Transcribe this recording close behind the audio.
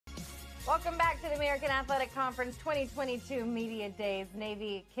Welcome back to the American Athletic Conference 2022 Media Days.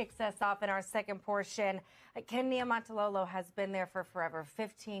 Navy kicks us off in our second portion. Ken Niumatalolo has been there for forever,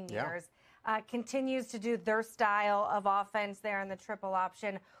 15 years. Continues to do their style of offense there in the triple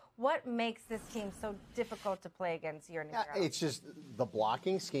option. What makes this team so difficult to play against year in and year out? It's just the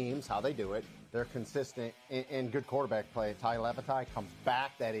blocking schemes, how they do it. They're consistent and good quarterback play. Ty Levitai comes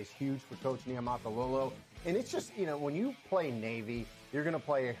back. That is huge for Coach Niumatalolo. And it's just, when you play Navy, you're going to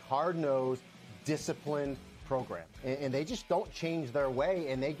play a hard-nosed, disciplined program. And they just don't change their way,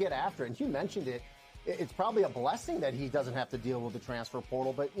 and they get after it. And you mentioned it. It's probably a blessing that he doesn't have to deal with the transfer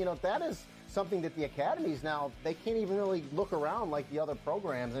portal. But, that is something that the academies now, they can't even really look around like the other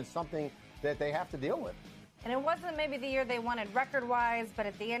programs. It's something that they have to deal with. And it wasn't maybe the year they wanted record-wise, but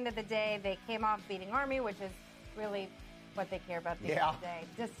at the end of the day, they came off beating Army, which is really what they care about at the end of the day.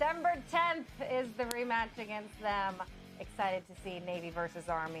 December 10th is the rematch against them. Excited to see Navy versus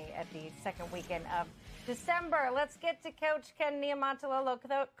Army at the second weekend of December. Let's get to Coach Ken Niumatalolo.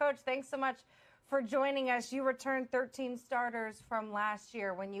 Coach, thanks so much for joining us. You returned 13 starters from last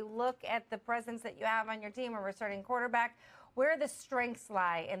year. When you look at the presence that you have on your team, a returning quarterback, where the strengths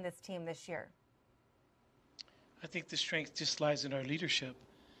lie in this team this year? I think the strength just lies in our leadership.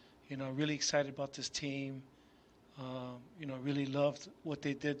 Really excited about this team. Really loved what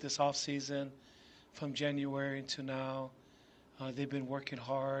they did this offseason from January to now. They've been working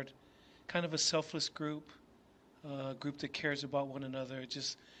hard. Kind of a selfless group, a group that cares about one another.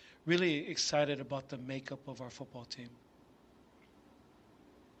 Just really excited about the makeup of our football team.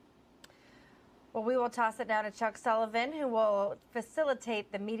 Well, we will toss it down to Chuck Sullivan, who will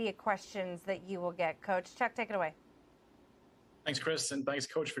facilitate the media questions that you will get. Coach, Chuck, take it away. Thanks, Chris, and thanks,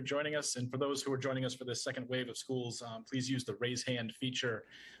 Coach, for joining us. And for those who are joining us for this second wave of schools, please use the raise hand feature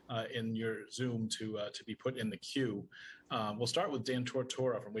in your Zoom to be put in the queue. We'll start with Dan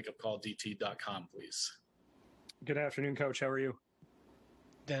Tortora from wakeupcalldt.com, please. Good afternoon, Coach. How are you?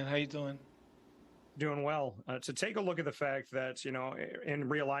 Dan, how you doing? Doing well. To take a look at the fact that, in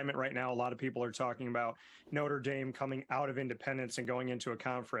realignment right now, a lot of people are talking about Notre Dame coming out of independence and going into a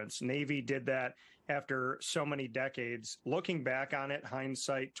conference. Navy did that after so many decades. Looking back on it,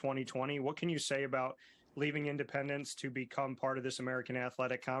 hindsight 2020, what can you say about leaving independence to become part of this American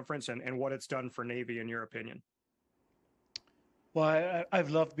Athletic Conference and what it's done for Navy, in your opinion? Well, I've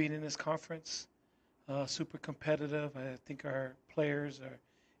loved being in this conference. Super competitive. I think our players are.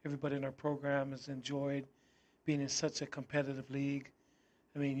 Everybody in our program has enjoyed being in such a competitive league.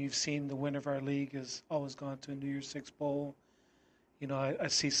 I mean, you've seen the winner of our league has always gone to a New Year's Six Bowl. I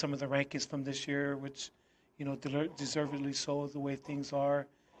see some of the rankings from this year, which, deservedly so the way things are.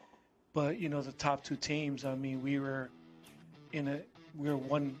 But, the top two teams, I mean, we were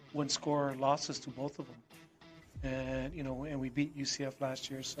one score losses to both of them. And, and we beat UCF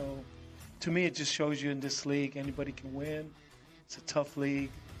last year. So, to me, it just shows you in this league, anybody can win. It's a tough league.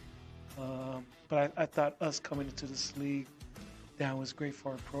 But I thought us coming into this league, that was great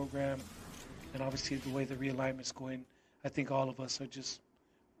for our program. And obviously the way the realignment's going, I think all of us are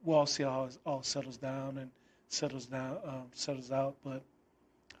we'll all see how it all settles down and settles out. But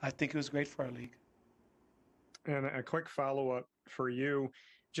I think it was great for our league. And a quick follow-up for you,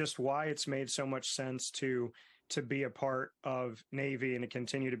 just why it's made so much sense to be a part of Navy and to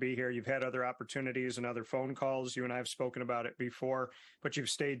continue to be here. You've had other opportunities and other phone calls. You and I have spoken about it before, but you've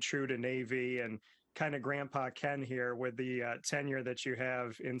stayed true to Navy and kind of Grandpa Ken here with the tenure that you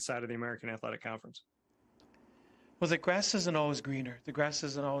have inside of the American Athletic Conference. Well, the grass isn't always greener. There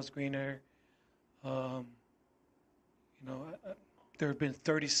have been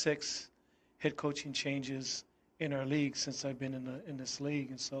 36 head coaching changes in our league since I've been in this league.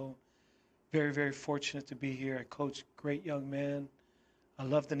 And so very, very fortunate to be here. I coach great young men. I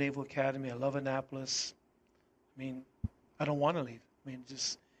love the Naval Academy. I love Annapolis. I mean, I don't want to leave. I mean, you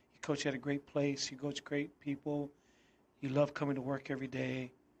coach at a great place. You coach great people. You love coming to work every day.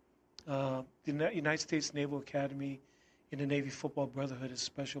 The United States Naval Academy in the Navy Football Brotherhood is a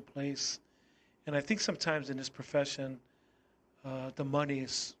special place. And I think sometimes in this profession, the money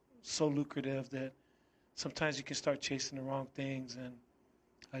is so lucrative that sometimes you can start chasing the wrong things. And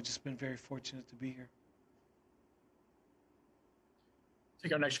I've just been very fortunate to be here.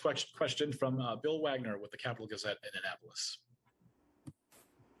 Take our next question from Bill Wagner with the Capital Gazette in Annapolis.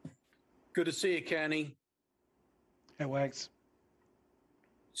 Good to see you, Kenny. Hey, Wags.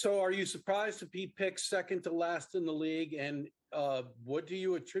 So are you surprised to be picked second to last in the league? And what do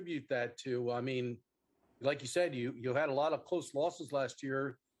you attribute that to? I mean, like you said, you had a lot of close losses last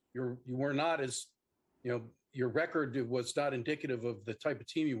year. You were not as, your record was not indicative of the type of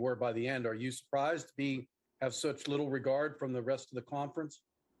team you were by the end. Are you surprised to have such little regard from the rest of the conference?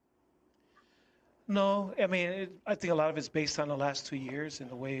 No, I mean, I think a lot of it's based on the last 2 years and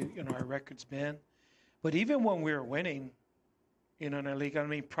the way our record's been. But even when we were winning, in our league, I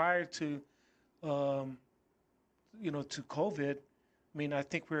mean, prior to um, to COVID, I mean, I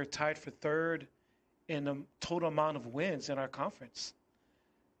think we were tied for third in the total amount of wins in our conference.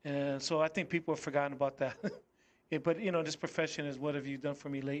 And so I think people have forgotten about that. But this profession is what have you done for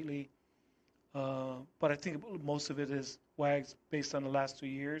me lately? But I think most of it is Wags based on the last 2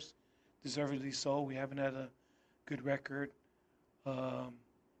 years, deservedly so. We haven't had a good record.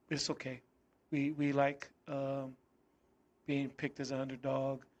 It's okay. We like being picked as an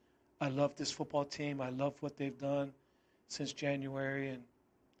underdog. I love this football team. I love what they've done since January, and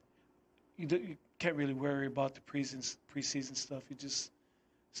you can't really worry about the preseason stuff. You just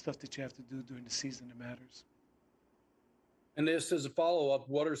stuff that you have to do during the season that matters. And this is a follow-up.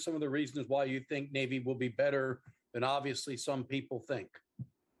 What are some of the reasons why you think Navy will be better than obviously some people think?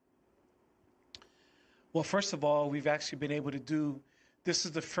 Well, first of all, we've actually been able to do. This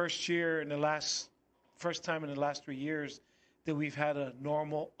is the first time in the last 3 years that we've had a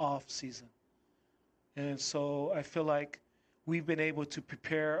normal off season. And so I feel like we've been able to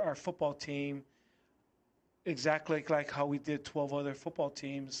prepare our football team exactly like how we did 12 other football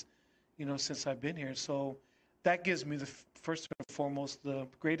teams, since I've been here. So that gives me first and foremost the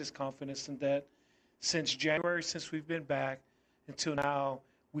greatest confidence in that since January, since we've been back until now,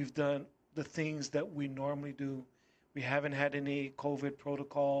 we've done the things that we normally do. We haven't had any COVID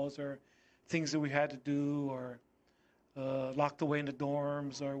protocols or things that we had to do or locked away in the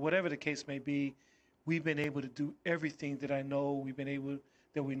dorms or whatever the case may be. We've been able to do everything that I know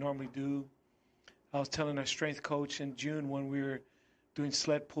that we normally do. I was telling our strength coach in June when we were doing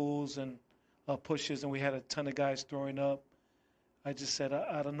sled pulls and pushes and we had a ton of guys throwing up. I just said,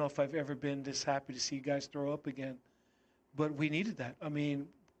 I don't know if I've ever been this happy to see guys throw up again. But we needed that. I mean,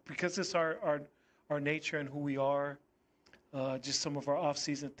 because it's our nature and who we are, just some of our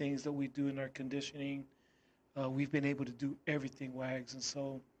off-season things that we do in our conditioning, we've been able to do everything, Wags. And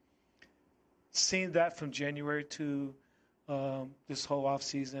so seeing that from January to this whole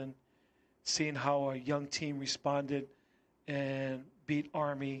off-season, seeing how our young team responded and beat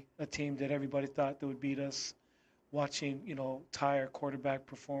Army, a team that everybody thought that would beat us, watching, Ty, our quarterback,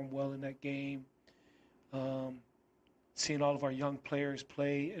 perform well in that game, seeing all of our young players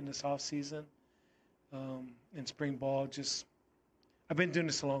play in this offseason, in spring ball. I've been doing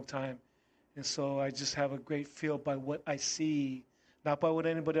this a long time, and so I just have a great feel by what I see, not by what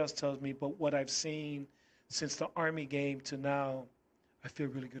anybody else tells me, but what I've seen since the Army game to now. I feel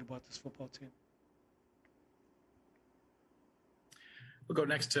really good about this football team. We'll go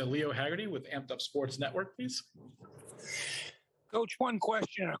next to Leo Haggerty with Amped Up Sports Network, please. Coach, one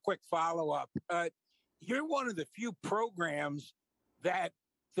question and a quick follow-up. You're one of the few programs that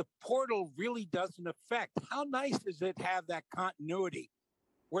the portal really doesn't affect. How nice does it have that continuity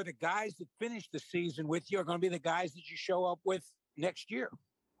where the guys that finish the season with you are going to be the guys that you show up with next year?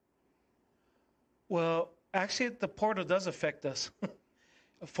 Well, actually, the portal does affect us.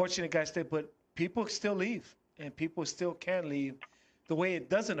 Fortunate guys stay, but people still leave, and people still can leave. The way it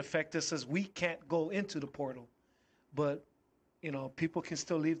doesn't affect us is we can't go into the portal, but people can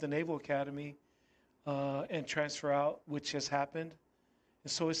still leave the Naval Academy and transfer out, which has happened,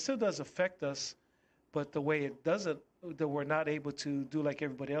 and so it still does affect us. But the way it doesn't, that we're not able to do like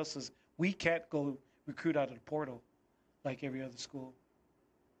everybody else is, we can't go recruit out of the portal like every other school.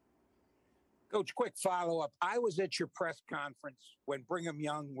 Coach, quick follow-up. I was at your press conference when Brigham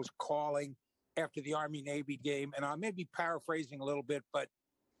Young was calling after the Army-Navy game, and I may be paraphrasing a little bit, but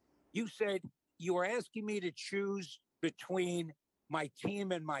you said you were asking me to choose between my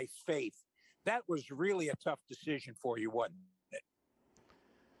team and my faith. That was really a tough decision for you, wasn't it?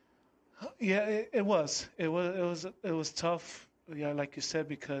 Yeah, it was. It was tough. Yeah, like you said,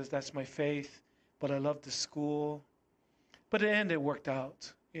 because that's my faith. But I love the school. But in the end, it worked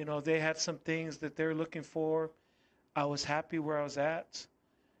out. They had some things that they're looking for. I was happy where I was at.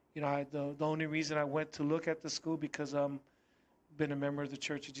 The only reason I went to look at the school because been a member of the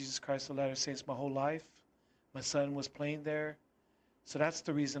Church of Jesus Christ of Latter-day Saints my whole life. My son was playing there, so that's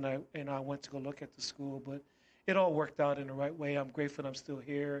the reason I went to go look at the school. But it all worked out in the right way. I'm grateful I'm still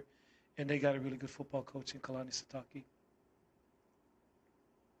here, and they got a really good football coach in Kalani Sitake.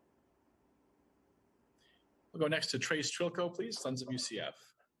 We'll go next to Trace Trilko, please, Sons of UCF.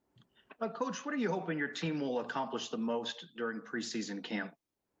 Coach, what are you hoping your team will accomplish the most during preseason camp?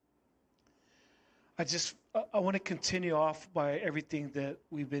 I want to continue off by everything that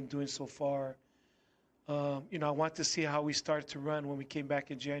we've been doing so far. I want to see how we started to run when we came back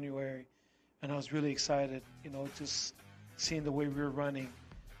in January, and I was really excited. Just seeing the way we were running,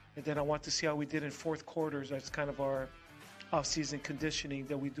 And then I want to see how we did in fourth quarters. That's kind of our off-season conditioning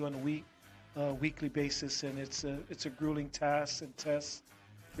that we do on a weekly basis, and it's a grueling task and test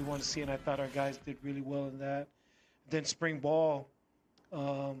we want to see, and I thought our guys did really well in that. Then spring ball,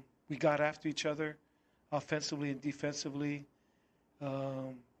 we got after each other offensively and defensively.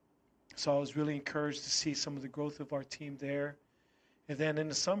 So I was really encouraged to see some of the growth of our team there. And then in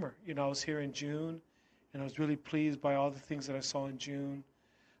the summer, I was here in June, and I was really pleased by all the things that I saw in June.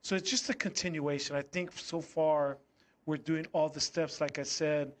 So it's just a continuation. I think so far we're doing all the steps, like I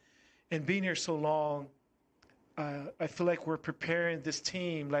said, and being here so long, I feel like we're preparing this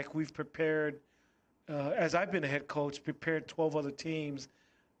team like we've prepared, as I've been a head coach, prepared 12 other teams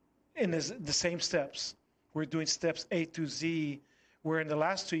in the same steps. We're doing steps A through Z, where in the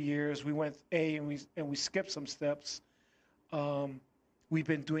last 2 years we went A and we skipped some steps. We've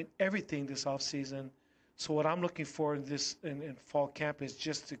been doing everything this off season. So what I'm looking for in fall camp is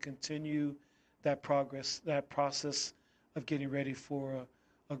just to continue that progress, that process of getting ready for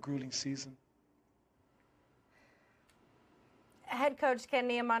a grueling season. Head coach Ken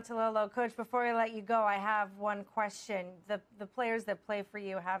Niumatalolo. Coach, before I let you go, I have one question. The players that play for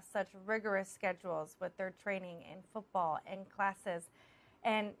you have such rigorous schedules with their training in football and classes.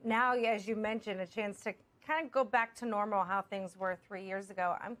 And now, as you mentioned, a chance to kind of go back to normal, how things were 3 years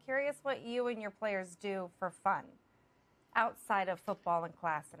ago. I'm curious what you and your players do for fun outside of football and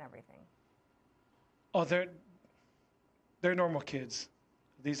class and everything. Oh, they're normal kids.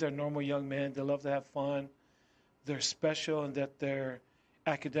 These are normal young men. They love to have fun. They're special in that their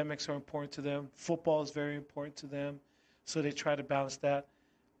academics are important to them. Football is very important to them, so they try to balance that.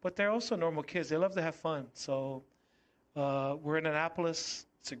 But they're also normal kids. They love to have fun. So we're in Annapolis.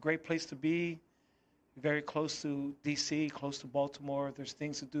 It's a great place to be, very close to D.C., close to Baltimore. There's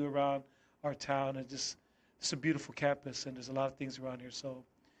things to do around our town. And it's a beautiful campus, and there's a lot of things around here. So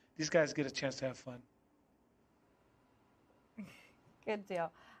these guys get a chance to have fun. Good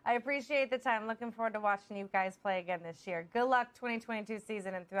deal. I appreciate the time. Looking forward to watching you guys play again this year. Good luck 2022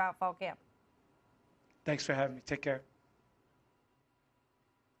 season and throughout fall camp. Thanks for having me. Take care.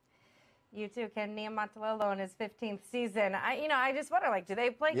 You too, Ken Niumatalolo in his 15th season. I just wonder, do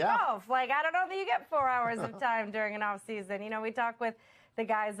they play golf? I don't know that you get 4 hours of time during an off season. We talk with the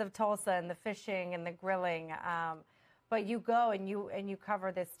guys of Tulsa and the fishing and the grilling. But you go and you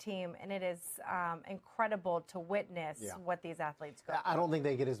cover this team, and it is incredible to witness what these athletes go through. I don't think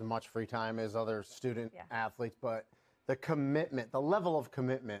they get as much free time as other student athletes, but the commitment, the level of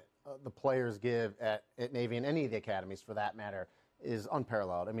commitment the players give at Navy and any of the academies for that matter is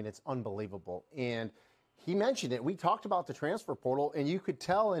unparalleled. I mean, it's unbelievable. And he mentioned it. We talked about the transfer portal, and you could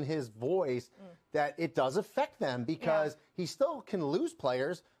tell in his voice that it does affect them because he still can lose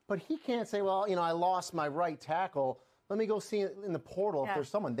players, but he can't say, well, I lost my right tackle. Let me go see it in the portal if there's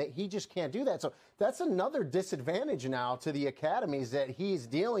someone. He just can't do that. So that's another disadvantage now to the academies that he's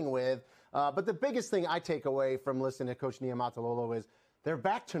dealing with. But the biggest thing I take away from listening to Coach Niumatalolo is they're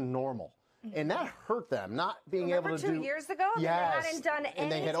back to normal. And that hurt them, not being able to do. 2 years ago? Yes. They hadn't done any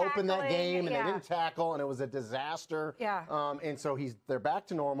and they had opened that game and they didn't tackle, and it was a disaster. Yeah. And so they're back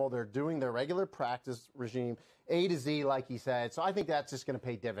to normal. They're doing their regular practice regime, A to Z, like he said. So I think that's just going to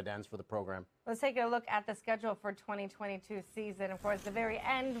pay dividends for the program. Let's take a look at the schedule for 2022 season. Of course, the very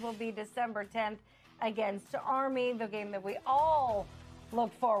end will be December 10th against Army, the game that we all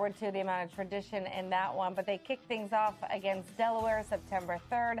look forward to, the amount of tradition in that one. But they kick things off against Delaware September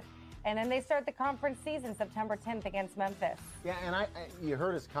 3rd. And then they start the conference season September 10th against Memphis. Yeah, and you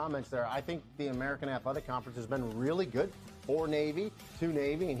heard his comments there. I think the American Athletic Conference has been really good for Navy, to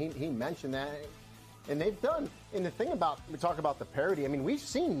Navy, and he mentioned that. And they've done, and the thing about, we talk about the parity, I mean, we've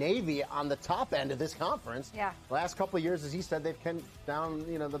seen Navy on the top end of this conference. Yeah. Last couple of years, as he said, they've come down,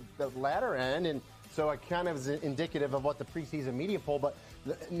 the latter end, and so it kind of is indicative of what the preseason media poll, but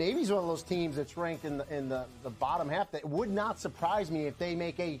Navy's one of those teams that's ranked in the bottom half that would not surprise me if they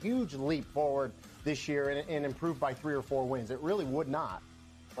make a huge leap forward this year and improve by 3 or 4 wins. It really would not.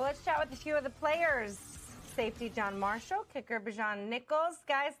 Well, let's chat with a few of the players. Safety John Marshall, kicker Bijan Nichols.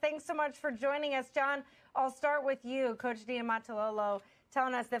 Guys, thanks so much for joining us. John, I'll start with you. Coach Niumatalolo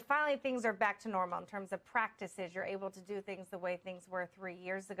telling us that finally things are back to normal in terms of practices. You're able to do things the way things were 3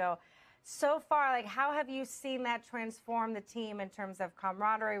 years ago. So far, how have you seen that transform the team in terms of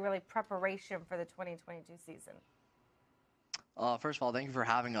camaraderie, really preparation for the 2022 season? First of all, thank you for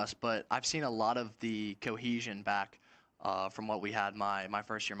having us, but I've seen a lot of the cohesion back from what we had my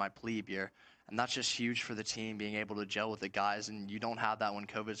first year, my plebe year, and that's just huge for the team, being able to gel with the guys, and you don't have that when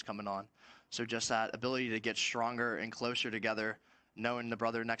COVID's coming on. So just that ability to get stronger and closer together, knowing the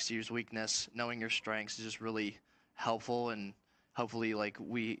brother next to you's weakness, knowing your strengths is just really helpful, and hopefully like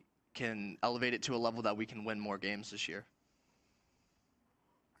we can elevate it to a level that we can win more games this year.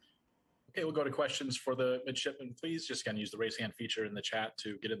 Okay, we'll go to questions for the midshipmen, please. Just again, use the raise hand feature in the chat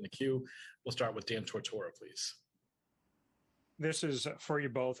to get in the queue. We'll start with Dan Tortora, please. This is for you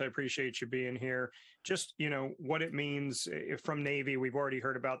both. I appreciate you being here. Just, what it means from Navy. We've already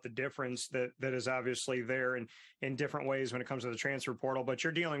heard about the difference that is obviously there in different ways when it comes to the transfer portal, but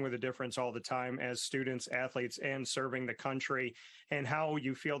you're dealing with a difference all the time as students, athletes, and serving the country, and how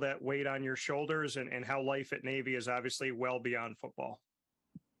you feel that weight on your shoulders and how life at Navy is obviously well beyond football.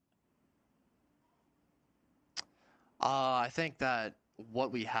 I think that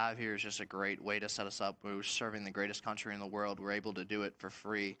what we have here is just a great way to set us up. We're serving the greatest country in the world. We're able to do it for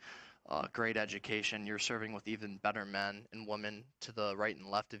free. Great education. You're serving with even better men and women to the right and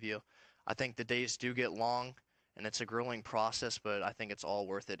left of you. I think the days do get long, and it's a grueling process, but I think it's all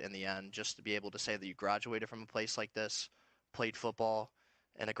worth it in the end, just to be able to say that you graduated from a place like this, played football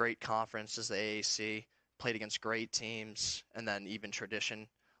in a great conference as the AAC, played against great teams, and then even tradition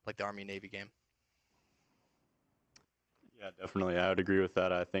like the Army-Navy game. Yeah, definitely. I would agree with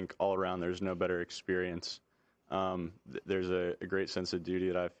that. I think all around there's no better experience. There's a great sense of duty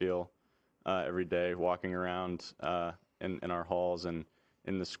that I feel every day walking around in our halls and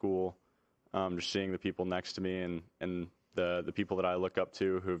in the school, just seeing the people next to me and the people that I look up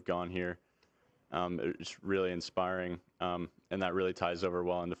to who have gone here. It's really inspiring, and that really ties over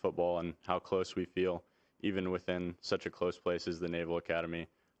well into football and how close we feel, even within such a close place as the Naval Academy.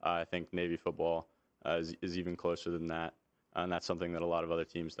 I think Navy football is even closer than that. And that's something that a lot of other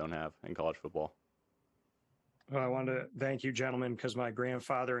teams don't have in college football. Well, I want to thank you, gentlemen, because my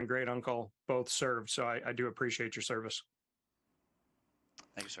grandfather and great uncle both served. So I do appreciate your service.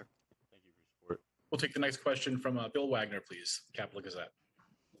 Thank you, sir. Thank you for your support. We'll take the next question from Bill Wagner, please, Capital Gazette.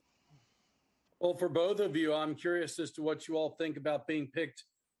 Well, for both of you, I'm curious as to what you all think about being picked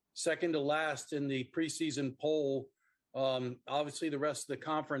second to last in the preseason poll. Obviously, the rest of the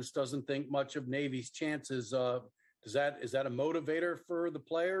conference doesn't think much of Navy's chances. Is that a motivator for the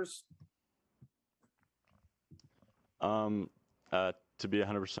players? To be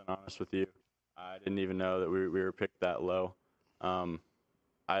 100% honest with you, I didn't even know that we were picked that low.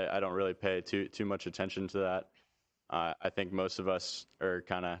 I don't really pay too much attention to that. I think most of us are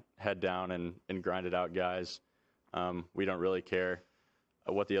kind of head down and grinded out guys. We don't really care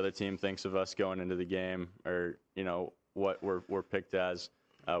what the other team thinks of us going into the game, or what we're picked as.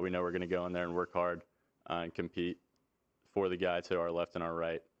 We know we're going to go in there and work hard and compete for the guy to our left and our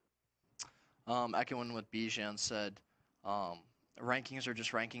right. Echoing what Bijan said, rankings are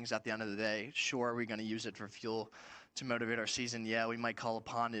just rankings at the end of the day. Sure, are we going to use it for fuel to motivate our season? Yeah, we might call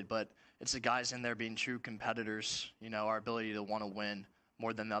upon it, but it's the guys in there being true competitors. Our ability to want to win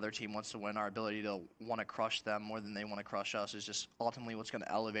more than the other team wants to win, our ability to want to crush them more than they want to crush us is just ultimately what's going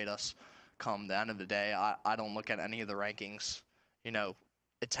to elevate us come the end of the day. I don't look at any of the rankings.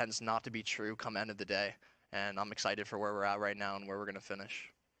 It tends not to be true come end of the day. And I'm excited for where we're at right now and where we're going to finish.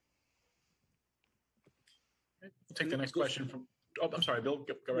 We'll take the next question from. Oh, I'm sorry, Bill.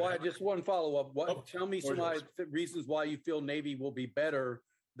 Go right ahead. Just one follow-up. Tell me some reasons why you feel Navy will be better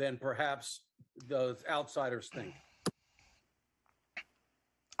than perhaps the outsiders think.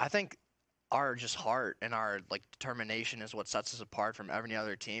 I think our just heart and our determination is what sets us apart from every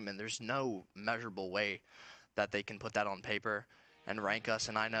other team, and there's no measurable way that they can put that on paper and rank us.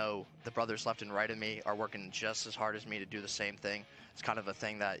 And I know the brothers left and right of me are working just as hard as me to do the same thing. It's kind of a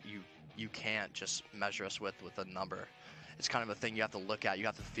thing that you can't just measure us with a number. It's kind of a thing you have to look at, you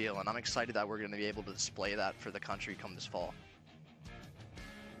have to feel, and I'm excited that we're going to be able to display that for the country come this fall.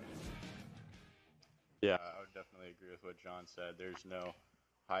 Yeah, I would definitely agree with what John said. There's no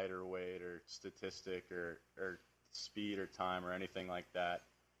height or weight or statistic or speed or time or anything like that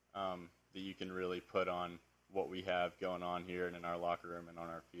that you can really put on what we have going on here and in our locker room and on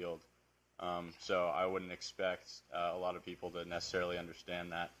our field. So I wouldn't expect a lot of people to necessarily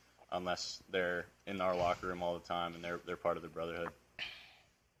understand that unless they're in our locker room all the time and they're part of the brotherhood.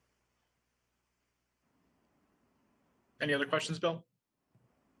 Any other questions, Bill?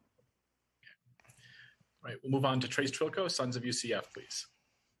 All right, we'll move on to Trace Trilko, Sons of UCF, please.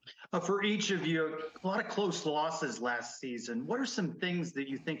 For each of you, a lot of close losses last season. What are some things that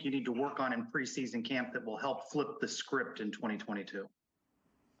you think you need to work on in preseason camp that will help flip the script in 2022?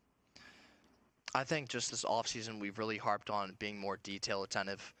 I think just this offseason we've really harped on being more detail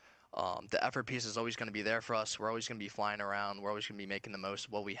attentive. The effort piece is always going to be there for us. We're always going to be flying around. We're always going to be making the most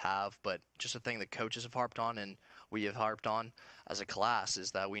of what we have. But just a thing that coaches have harped on and we have harped on as a class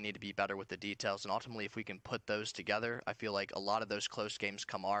is that we need to be better with the details. And ultimately, if we can put those together, I feel like a lot of those close games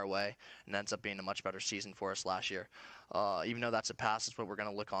come our way and ends up being a much better season for us last year. Even though that's a pass, it's what we're going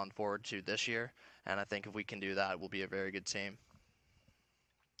to look on forward to this year. And I think if we can do that, we'll be a very good team.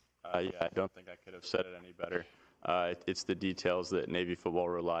 Yeah, I don't think I could have said it any better. It's the details that Navy football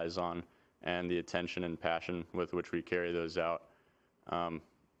relies on and the attention and passion with which we carry those out.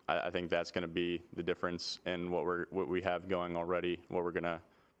 I think that's going to be the difference in what we have going already, what we're going to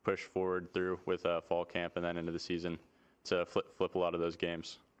push forward through with fall camp and then into the season to flip a lot of those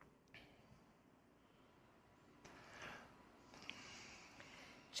games.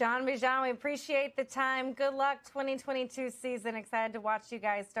 John Bijan, we appreciate the time. Good luck 2022 season. Excited to watch you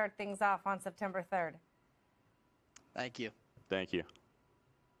guys start things off on September 3rd. Thank you. Thank you.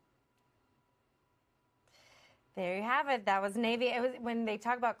 There you have it. That was Navy. It was, when they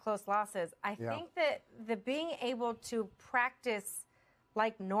talk about close losses, I think that the being able to practice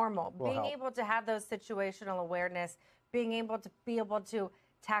like normal, being able to have those situational awareness, being able to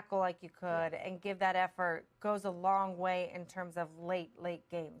tackle like you could and give that effort goes a long way in terms of late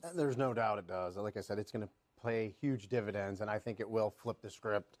games. There's no doubt it does. Like I said, it's going to pay huge dividends, and I think it will flip the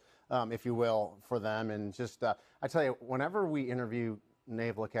script, if you will, for them. And just, I tell you, whenever we interview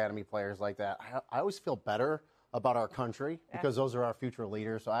Naval Academy players like that, I always feel better about our country because those are our future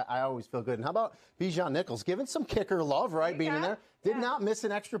leaders. So I always feel good. And how about Bijan Nichols giving some kicker love, right, being in there? Did not miss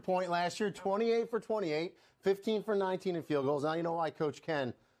an extra point last year, 28 for 28, 15 for 19 in field goals. Now you know why Coach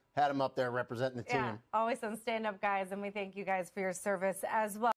Ken had him up there representing the team. Always some stand-up guys, and we thank you guys for your service as well.